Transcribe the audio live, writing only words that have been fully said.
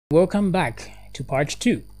Welcome back to part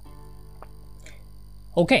 2.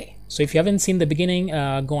 Okay, so if you haven't seen the beginning,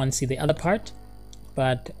 go and see the other part,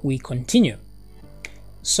 but we continue.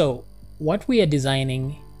 So what we are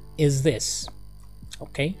designing is this.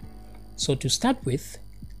 Okay, so to start with,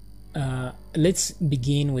 let's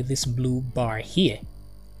begin with this blue bar here.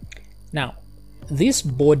 Now this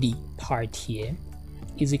body part here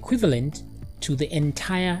is equivalent to the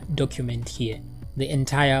entire document here, the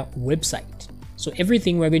entire website. So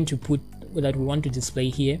everything we're going to put that we want to display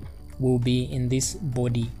here will be in this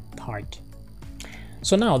body part.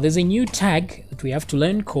 So now there's a new tag that we have to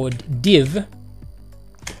learn called div.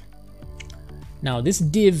 Now this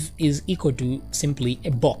div is equal to simply a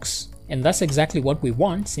box, and that's exactly what we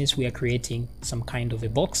want since we are creating some kind of a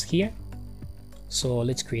box here. So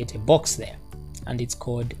let's create a box there, and it's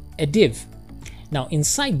called a div. Now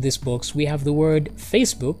inside this box we have the word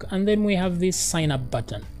Facebook, and then we have this sign up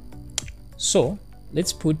button. So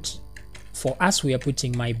let's put, for us we are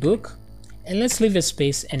putting my book, and let's leave a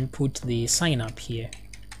space and put the sign up here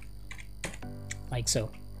like so.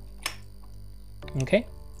 Okay,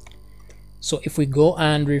 so if we go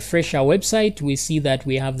and refresh our website, we see that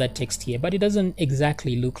we have that text here, but it doesn't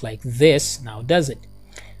exactly look like this now, does it?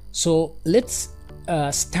 So let's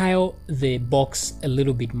style the box a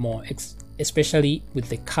little bit more, especially with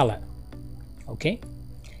the color. Okay,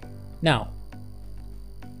 now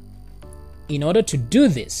in order to do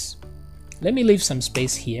this, let me leave some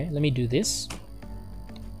space here. Let me do this.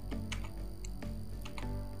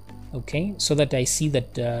 Okay, so that I see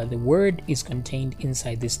that the word is contained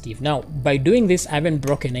inside this div. Now, by doing this, I haven't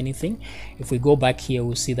broken anything. If we go back here,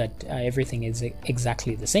 we'll see that everything is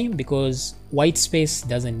exactly the same because white space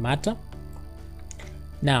doesn't matter.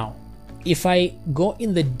 Now, if I go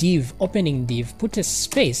in the div, opening div, put a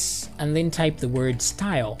space and then type the word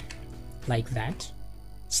style like that.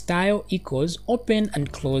 Style equals open and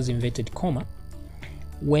close inverted comma.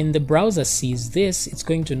 When the browser sees this, it's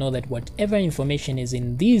going to know that whatever information is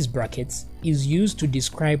in these brackets is used to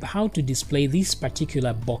describe how to display this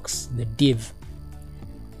particular box, the div.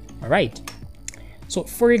 Alright, so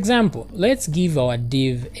for example, let's give our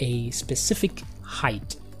div a specific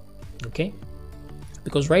height. Okay,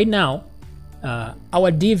 because right now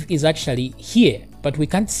our div is actually here, but we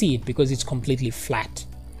can't see it because it's completely flat.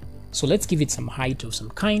 So let's give it some height of some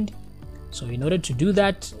kind. So in order to do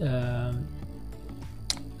that,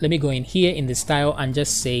 let me go in here in the style and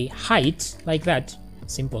just say height like that,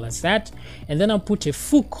 simple as that. And then I'll put a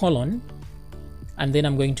full colon, and then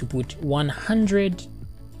I'm going to put 100,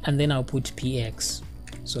 and then I'll put px.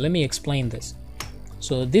 So let me explain this.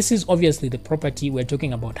 So this is obviously the property we're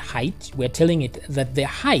talking about, height. We're telling it that the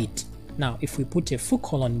height, now if we put a full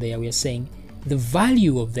colon there, we're saying the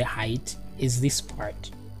value of the height is this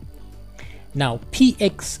part. Now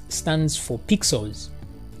px stands for pixels.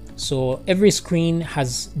 So every screen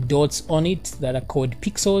has dots on it that are called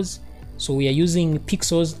pixels. So we are using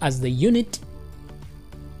pixels as the unit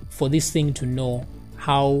for this thing to know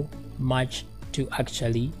how much to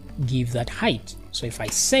actually give that height. So if I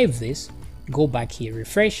save this, go back here,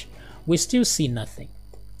 refresh, we still see nothing.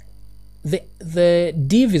 The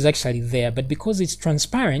div is actually there, but because it's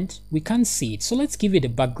transparent, we can't see it. So let's give it a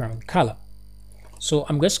background color. So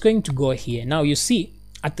I'm just going to go here. Now you see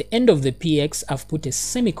at the end of the px, I've put a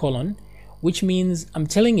semicolon, which means I'm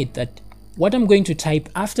telling it that what I'm going to type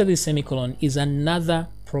after the semicolon is another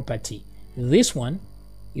property. This one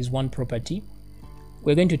is one property.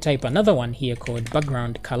 We're going to type another one here called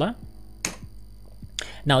background color.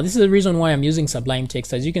 Now this is the reason why I'm using Sublime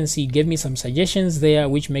Text. As you can see, it gave me some suggestions there,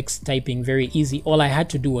 which makes typing very easy. All I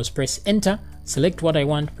had to do was press enter, select what I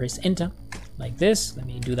want, press enter like this. Let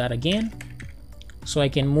me do that again. So I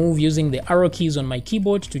can move using the arrow keys on my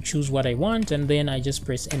keyboard to choose what I want, and then I just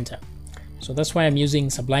press enter. So that's why I'm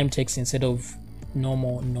using Sublime Text instead of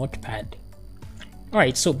normal Notepad.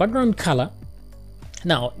 Alright, so background color.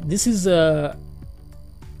 Now this is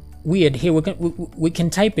weird here. We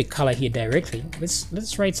can type a color here directly.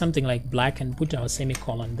 Let's write something like black and put our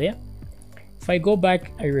semicolon there. If I go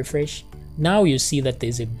back, I refresh, now you see that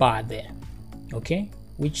there's a bar there. Okay,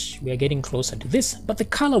 which we are getting closer to this, but the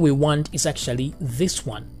color we want is actually this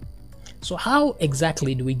one. So how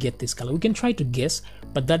exactly do we get this color? We can try to guess,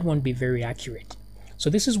 but that won't be very accurate.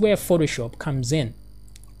 So this is where Photoshop comes in.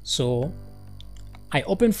 So I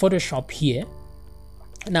open Photoshop here.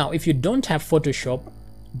 Now if you don't have Photoshop,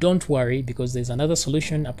 don't worry, because there's another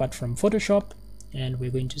solution apart from Photoshop, and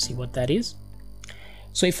we're going to see what that is.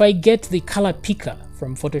 So if I get the color picker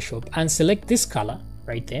from Photoshop and select this color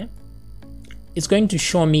right there, it's going to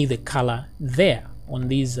show me the color there on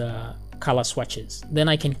these color swatches. Then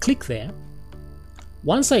I can click there.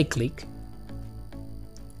 Once I click,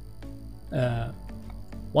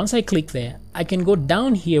 once I click there, I can go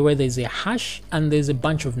down here where there's a hash and there's a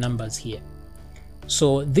bunch of numbers here.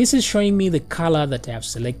 So this is showing me the color that I have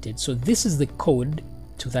selected. So this is the code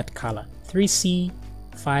to that color,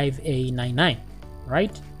 3C5A99,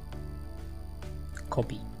 right?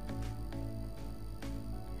 Copy.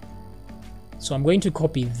 So I'm going to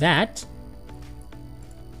copy that,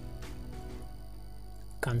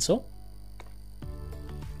 cancel,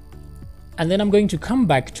 and then I'm going to come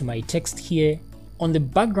back to my text here. On the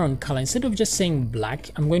background color, instead of just saying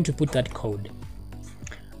black, I'm going to put that code.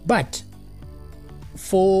 But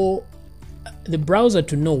for the browser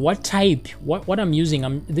to know what type, what I'm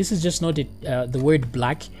using, this is just not the word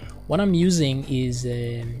black. What I'm using is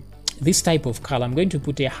this type of color. I'm going to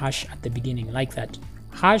put a hash at the beginning like that,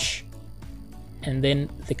 hash, and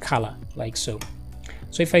then the color like so.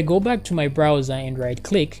 So if I go back to my browser and right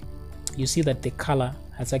click, you see that the color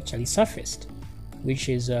has actually surfaced, which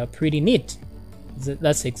is pretty neat.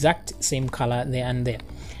 That's the exact same color there and there.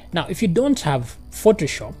 Now if you don't have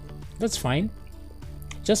Photoshop, that's fine.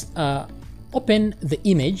 Just open the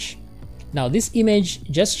image. Now this image,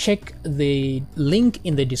 just check the link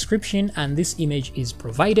in the description and this image is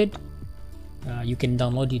provided. You can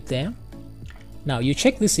download it there. Now you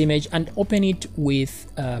check this image and open it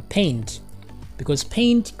with Paint, because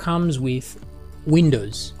Paint comes with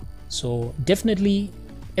Windows. So definitely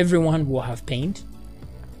everyone will have Paint.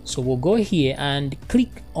 So we'll go here and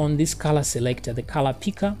click on this color selector, the color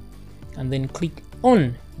picker, and then click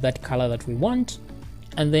on that color that we want,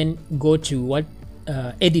 and then go to what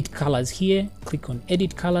edit colors here, click on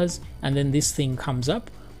edit colors, and then this thing comes up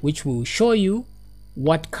which will show you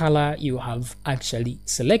what color you have actually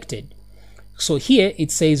selected. So here it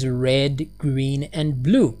says red, green, and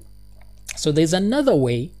blue. So there's another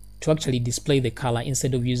way to actually display the color.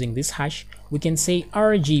 Instead of using this hash, we can say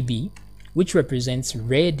RGB, which represents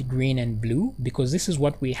red, green, and blue, because this is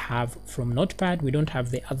what we have from Notepad. We don't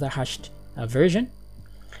have the other hashed version.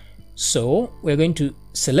 So we're going to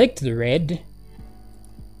select the red,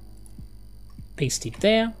 paste it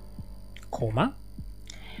there, comma.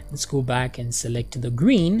 Let's go back and select the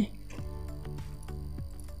green,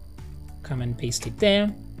 come and paste it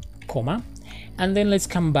there, comma, and then let's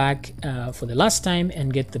come back for the last time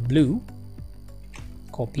and get the blue,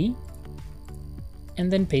 copy, and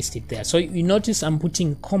then paste it there. So you notice I'm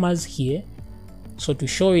putting commas here, so to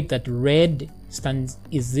show it that red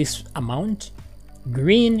is this amount,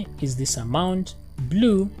 green is this amount,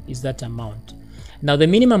 blue is that amount. Now the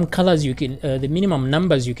minimum colors you can, the minimum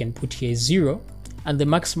numbers you can put here is 0, and the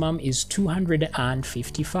maximum is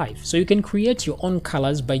 255. So you can create your own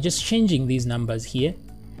colors by just changing these numbers here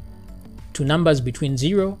to numbers between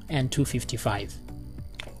 0 and 255.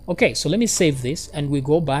 Okay, so let me save this and we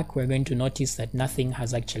go back. We're going to notice that nothing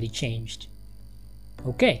has actually changed.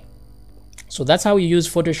 Okay, so that's how you use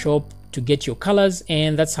Photoshop to get your colors,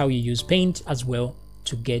 and that's how you use Paint as well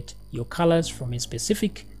to get your colors from a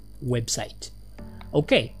specific website.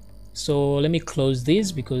 Okay, so let me close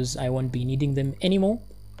this because I won't be needing them anymore,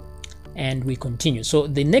 and we continue. So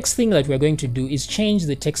the next thing that we're going to do is change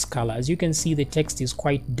the text color. As you can see, the text is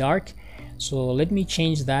quite dark, so let me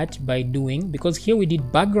change that by doing, because here we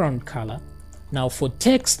did background color. Now for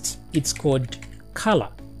text, it's called color,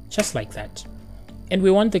 just like that, and we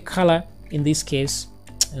want the color in this case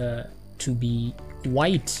to be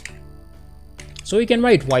white. So we can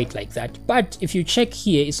write white like that, but if you check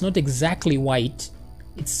here, it's not exactly white,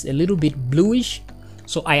 it's a little bit bluish.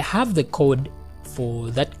 So I have the code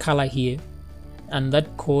for that color here, and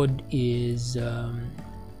that code is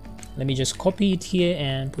let me just copy it here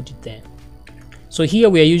and put it there. So here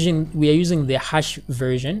we are using the hash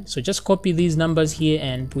version, so just copy these numbers here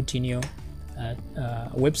and put in your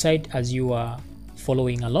website as you are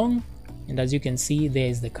following along, and as you can see, there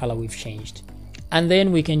is the color we've changed. And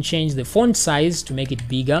then we can change the font size to make it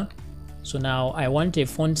bigger. So now I want a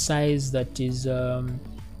font size that is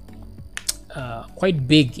quite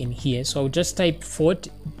big in here, so I'll just type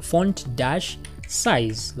font dash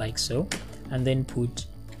size like so, and then put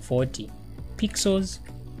 40 pixels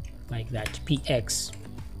like that, px.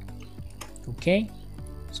 Okay,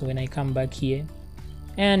 so when I come back here,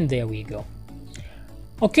 and there we go.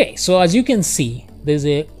 Okay, so as you can see, there's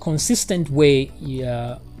a consistent way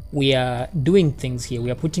we are doing things here.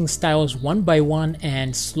 We are putting styles one by one,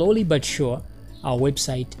 and slowly but sure our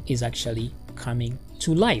website is actually coming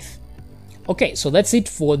to life. Okay, so that's it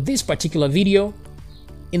for this particular video.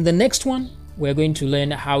 In the next one, we're going to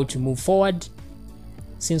learn how to move forward.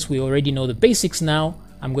 Since we already know the basics now,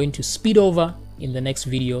 I'm going to speed over in the next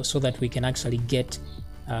video so that we can actually get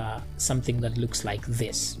something that looks like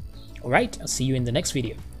this. All right, I'll see you in the next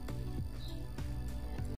video.